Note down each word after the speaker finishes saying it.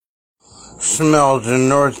smells in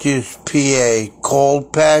Northeast PA. Coal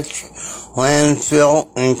patch,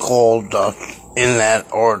 landfill, and coal dust. In that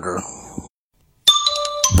order.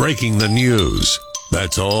 Breaking the news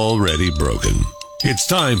that's already broken. It's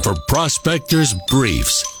time for Prospector's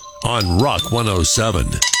Briefs on Rock 107.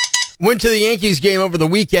 Went to the Yankees game over the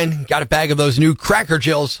weekend. Got a bag of those new Cracker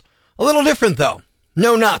Jills. A little different, though.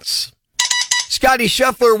 No nuts. Scotty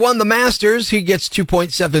Scheffler won the Masters. He gets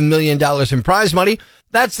 $2.7 million in prize money.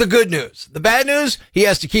 That's the good news. The bad news, he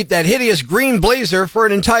has to keep that hideous green blazer for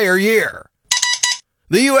an entire year.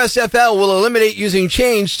 The USFL will eliminate using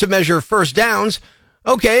change to measure first downs.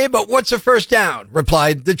 Okay, but what's a first down?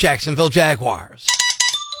 Replied the Jacksonville Jaguars.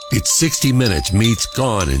 It's 60 Minutes meets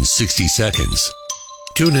Gone in 60 Seconds.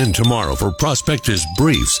 Tune in tomorrow for Prospector's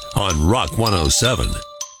Briefs on Rock 107.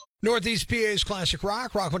 Northeast PA's Classic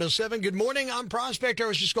Rock, Rock 107. Good morning, I'm Prospector. I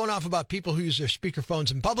was just going off about people who use their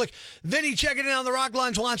speakerphones in public. Vinny checking in on the Rock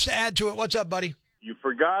lines wants to add to it. What's up, buddy? You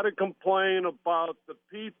forgot to complain about the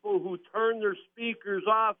people who turn their speakers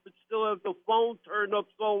off but still have the phone turned up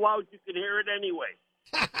so loud you can hear it anyway.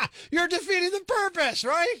 You're defeating the purpose,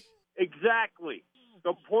 right? Exactly.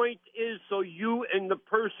 The point is so you and the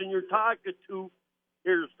person you're talking to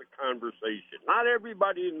hears the conversation. Not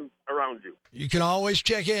everybody around you. You can always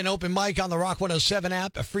check in Open Mic on the Rock 107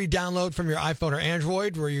 app, a free download from your iPhone or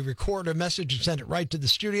Android where you record a message and send it right to the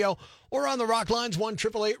studio, or on the Rock lines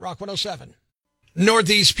 1-888-ROCK 107.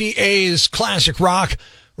 Northeast PA's Classic Rock,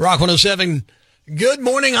 Rock 107. Good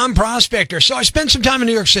morning, I'm Prospector. So I spent some time in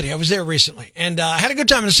New York City. I was there recently, and I had a good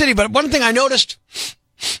time in the city, but one thing I noticed,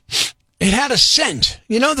 it had a scent.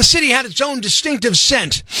 You know, the city had its own distinctive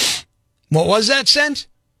scent. What was that scent?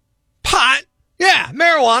 Pot. Yeah,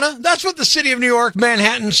 marijuana. That's what the city of New York,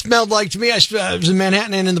 Manhattan, smelled like to me. I was in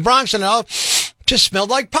Manhattan and in the Bronx, and it just smelled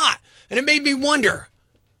like pot. And it made me wonder,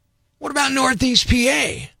 what about Northeast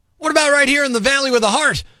PA? What about right here in the Valley with a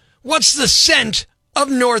Heart? What's the scent of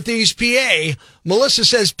Northeast PA? Melissa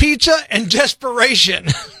says pizza and desperation.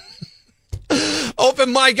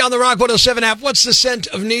 Open Mic on the Rock 107 app. What's the scent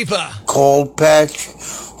of NEPA? Coal patch,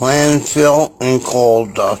 landfill, and coal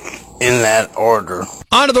dust. In that order.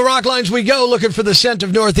 On to the Rock lines we go, looking for the scent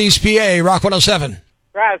of Northeast PA. Rock 107.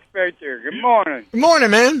 Prospector, good morning. Good morning,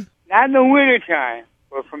 man. Not in the wintertime,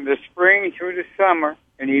 but from the spring through the summer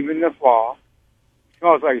and even the fall.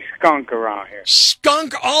 Smells like skunk around here.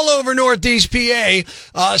 Skunk all over Northeast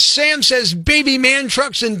PA. Sam says baby man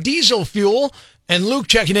trucks and diesel fuel. And Luke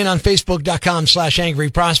checking in on Facebook.com/Angry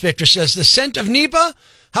Prospector says the scent of NEPA?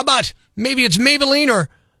 How about maybe it's Maybelline or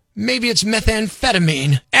maybe it's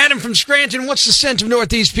methamphetamine? Adam from Scranton, what's the scent of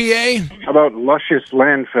Northeast PA? How about luscious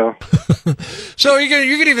landfill? So you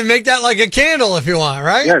can even make that like a candle if you want,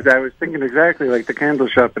 right? Yes, I was thinking exactly like the candle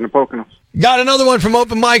shop in the Poconos. Got another one from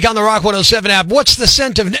Open Mic on the Rock 107 app. What's the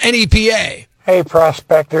scent of NEPA? Hey,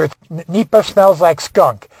 Prospector. NEPA smells like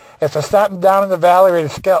skunk. If it's not down in the valley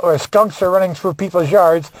where skunks are running through people's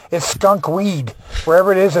yards, it's skunk weed.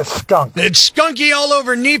 Wherever it is, it's skunk. It's skunky all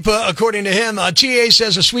over NEPA, according to him. TA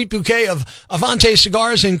says a sweet bouquet of Avante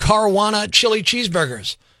cigars and Caruana chili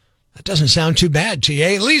cheeseburgers. That doesn't sound too bad,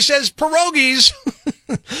 TA. Lee says pierogies.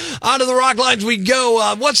 Onto the Rock lines we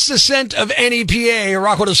go. What's the scent of NEPA?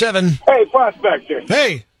 Rock 107. Hey, Prospector.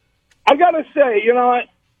 Hey. I got to say, you know what?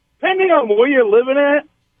 Depending on where you're living at,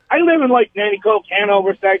 I live in, like, Nanticoke,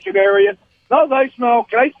 Hanover section area. Smells like smoke.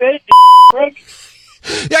 Can I say it, Rick?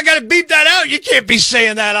 Yeah, I got to beep that out. You can't be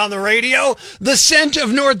saying that on the radio. The scent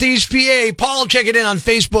of Northeast PA. Paul, check it in on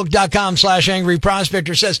Facebook.com/Angry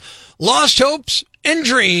Prospector says, lost hopes and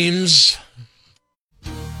dreams.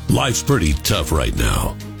 Life's pretty tough right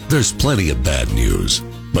now. There's plenty of bad news,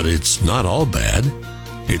 but it's not all bad.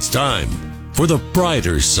 It's time for the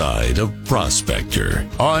brighter side of Prospector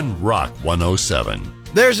on Rock 107.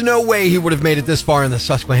 There's no way he would have made it this far in the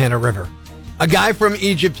Susquehanna River. A guy from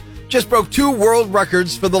Egypt just broke 2 world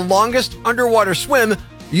records for the longest underwater swim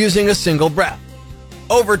using a single breath.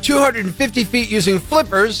 Over 250 feet using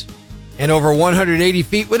flippers and over 180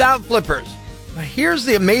 feet without flippers. But here's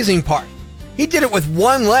the amazing part. He did it with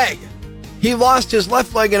one leg. He lost his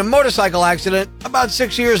left leg in a motorcycle accident about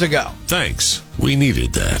 6 years ago. Thanks. We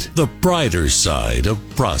needed that. The brighter side of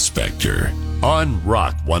Prospector on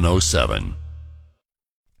Rock 107.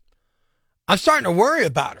 I'm starting to worry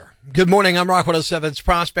about her. Good morning, I'm Rock 107's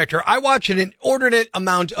Prospector. I watch an inordinate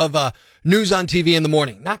amount of news on TV in the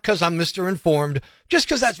morning. Not because I'm Mr. Informed, just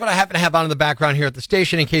because that's what I happen to have on in the background here at the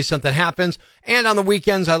station in case something happens. And on the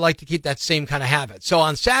weekends, I like to keep that same kind of habit. So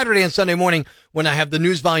on Saturday and Sunday morning, when I have the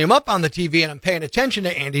news volume up on the TV and I'm paying attention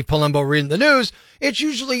to Andy Palumbo reading the news, it's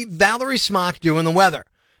usually Valerie Smock doing the weather.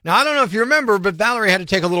 Now, I don't know if you remember, but Valerie had to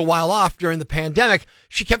take a little while off during the pandemic.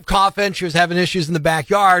 She kept coughing. She was having issues in the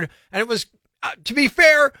backyard. And it was, to be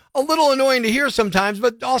fair, a little annoying to hear sometimes,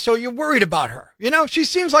 but also you're worried about her. You know, she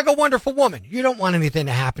seems like a wonderful woman. You don't want anything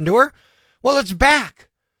to happen to her. Well, it's back.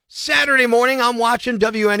 Saturday morning, I'm watching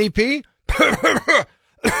WNEP.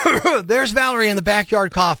 There's Valerie in the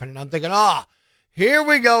backyard coughing. And I'm thinking, here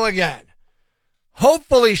we go again.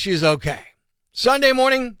 Hopefully she's okay. Sunday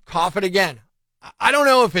morning, coughing again. I don't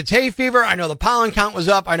know if it's hay fever. I know the pollen count was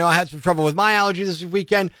up. I know I had some trouble with my allergy this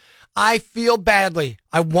weekend. I feel badly.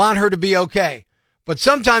 I want her to be okay. But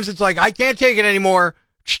sometimes it's like, I can't take it anymore.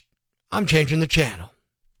 I'm changing the channel.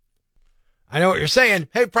 I know what you're saying.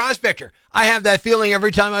 Hey, Prospector, I have that feeling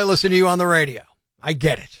every time I listen to you on the radio. I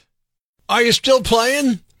get it. Are you still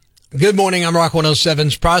playing? Good morning. I'm Rock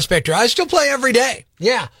 107's Prospector. I still play every day.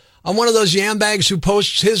 Yeah. I'm one of those yam bags who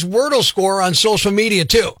posts his Wordle score on social media,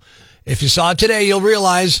 too. If you saw it today, you'll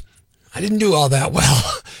realize I didn't do all that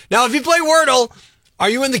well. Now, if you play Wordle, are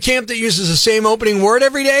you in the camp that uses the same opening word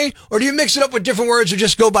every day? Or do you mix it up with different words or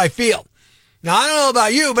just go by feel? Now, I don't know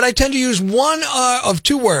about you, but I tend to use one of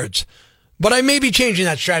two words. But I may be changing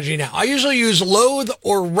that strategy now. I usually use loathe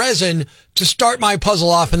or resin to start my puzzle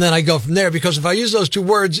off, and then I go from there. Because if I use those two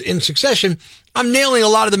words in succession, I'm nailing a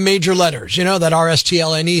lot of the major letters, you know, that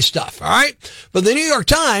RSTLNE stuff, all right? But the New York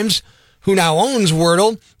Times, who now owns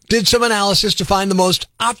Wordle, did some analysis to find the most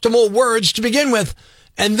optimal words to begin with.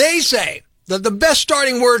 And they say that the best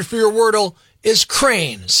starting word for your Wordle is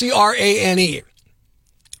crane, C-R-A-N-E.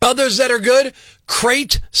 Others that are good,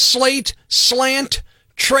 crate, slate, slant,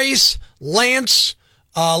 trace, lance,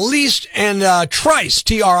 least, and trice,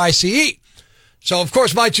 T-R-I-C-E. So, of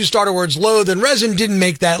course, my two starter words, loathe and resin, didn't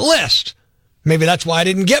make that list. Maybe that's why I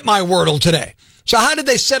didn't get my Wordle today. So how did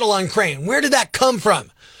they settle on crane? Where did that come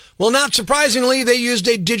from? Well, not surprisingly, they used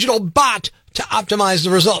a digital bot to optimize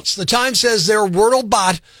the results. The Times says their Wordle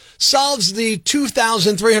bot solves the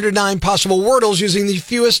 2,309 possible Wordles using the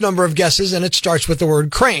fewest number of guesses, and it starts with the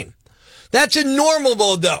word crane. That's in normal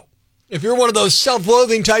mode, though. If you're one of those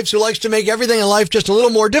self-loathing types who likes to make everything in life just a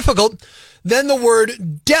little more difficult, then the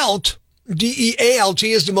word dealt,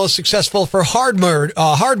 D-E-A-L-T, is the most successful for hard mode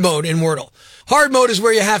in Wordle. Hard mode is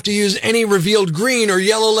where you have to use any revealed green or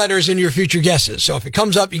yellow letters in your future guesses. So if it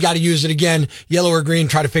comes up, you got to use it again, yellow or green,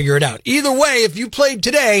 try to figure it out. Either way, if you played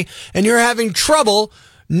today and you're having trouble,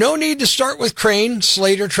 no need to start with crane,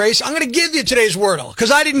 slate, or trace. I'm going to give you today's Wordle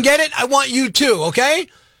because I didn't get it. I want you to, okay?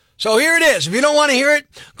 So here it is. If you don't want to hear it,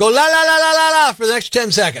 go la la la la la la for the next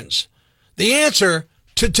 10 seconds. The answer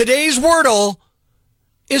to today's Wordle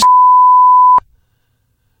is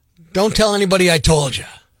don't tell anybody I told you.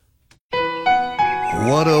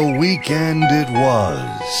 What a weekend it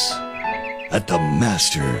was at the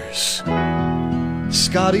Masters.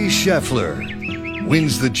 Scotty Scheffler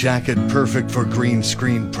wins the jacket perfect for green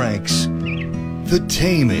screen pranks, the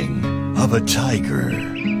taming of a tiger,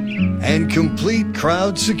 and complete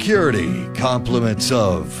crowd security compliments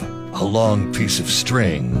of a long piece of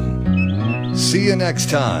string. See you next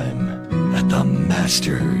time at the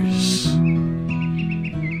Masters.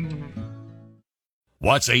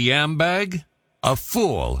 What's a yam bag? A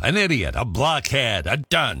fool, an idiot, a blockhead, a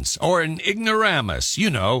dunce, or an ignoramus. You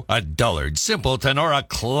know, a dullard, simpleton, or a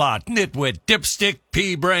clot, nitwit, dipstick,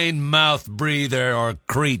 pea-brain, mouth breather, or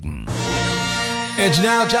cretin. It's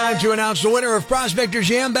now time to announce the winner of Prospector's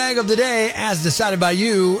Yam Bag of the Day as decided by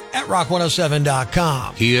you at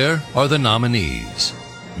rock107.com. Here are the nominees.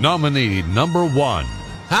 Nominee number 1.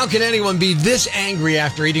 How can anyone be this angry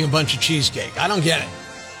after eating a bunch of cheesecake? I don't get it.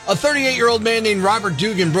 A 38-year-old man named Robert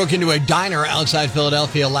Dugan broke into a diner outside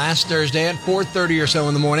Philadelphia last Thursday at 4:30 or so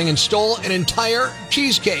in the morning and stole an entire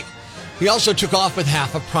cheesecake. He also took off with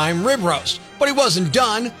half a prime rib roast. But he wasn't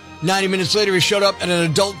done. 90 minutes later, he showed up at an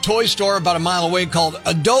adult toy store about a mile away called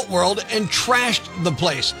Adult World and trashed the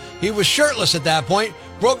place. He was shirtless at that point,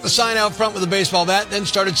 broke the sign out front with a baseball bat, then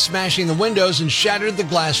started smashing the windows and shattered the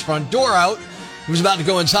glass front door out. He was about to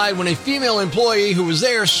go inside when a female employee who was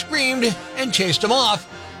there screamed and chased him off.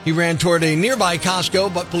 He ran toward a nearby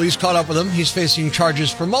Costco, but police caught up with him. He's facing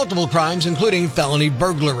charges for multiple crimes, including felony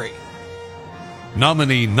burglary.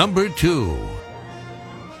 Nominee number 2.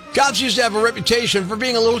 Cops used to have a reputation for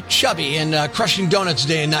being a little chubby and crushing donuts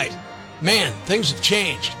day and night. Man, things have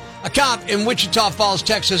changed. A cop in Wichita Falls,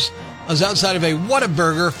 Texas, was outside of a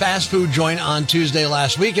Whataburger fast food joint on Tuesday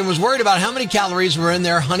last week and was worried about how many calories were in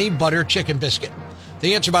their honey butter chicken biscuit.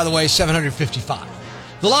 The answer, by the way, 755.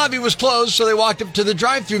 The lobby was closed, so they walked up to the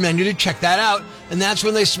drive-thru menu to check that out, and that's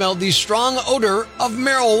when they smelled the strong odor of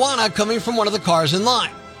marijuana coming from one of the cars in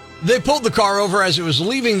line. They pulled the car over as it was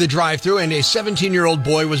leaving the drive-thru, and a 17-year-old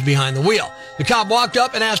boy was behind the wheel. The cop walked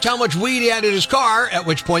up and asked how much weed he had in his car, at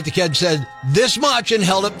which point the kid said, "This much," and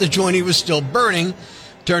held up the joint he was still burning.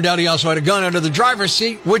 Turned out he also had a gun under the driver's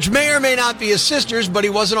seat, which may or may not be his sister's, but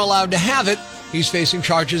he wasn't allowed to have it. He's facing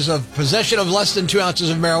charges of possession of less than 2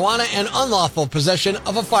 ounces of marijuana and unlawful possession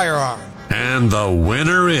of a firearm. And the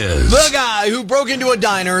winner is... the guy who broke into a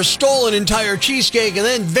diner, stole an entire cheesecake, and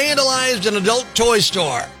then vandalized an adult toy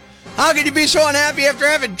store. How can you be so unhappy after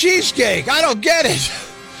having cheesecake? I don't get it.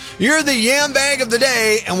 You're the Yam Bag of the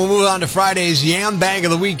Day, and we'll move on to Friday's Yam Bag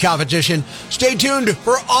of the Week competition. Stay tuned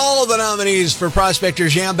for all of the nominees for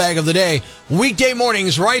Prospector's Yam Bag of the Day, weekday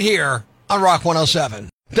mornings right here on Rock 107.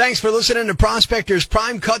 Thanks for listening to Prospector's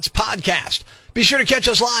Prime Cuts podcast. Be sure to catch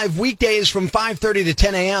us live weekdays from 5:30 to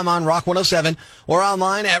 10 a.m. on Rock 107 or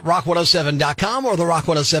online at rock107.com or the Rock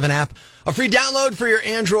 107 app, a free download for your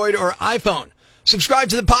Android or iPhone. Subscribe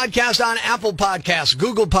to the podcast on Apple Podcasts,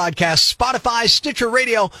 Google Podcasts, Spotify, Stitcher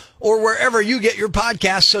Radio, or wherever you get your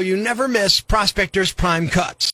podcasts so you never miss Prospector's Prime Cuts.